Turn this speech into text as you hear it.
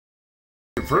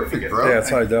Perfect, bro. Yeah, it's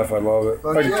high def. I love it.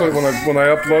 I can put it when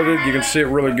I upload it. You can see it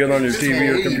really good on your TV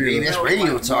or computer. That's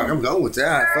radio talk. I'm going with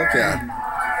that. Fuck yeah.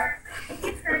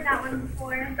 Heard that one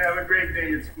before. Have a great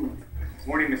day at school.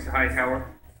 Morning, Mr. Hightower.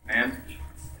 Ma'am.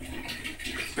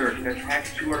 Sir, that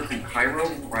taxi order from Cairo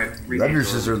arrived 3 Love days your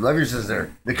early. sister. Love your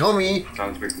sister. Nakomi.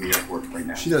 Sounds great from the airport right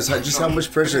now. She knows just how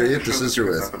much pressure to hit the sister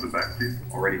with.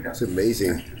 Already done. It's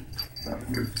amazing.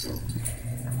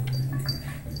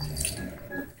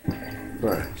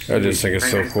 I just think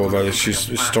it's so cool that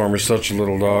Storm is such a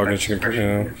little dog, and she can,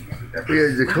 Yeah,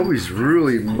 Nakomi's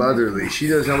really motherly. She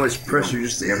knows how much pressure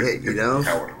just to hit, you know?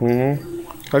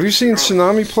 Have you seen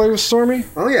Tsunami play with Stormy?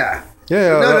 Oh, yeah.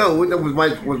 Yeah. No,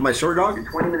 with my short dog?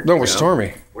 No, with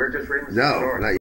Stormy. No, not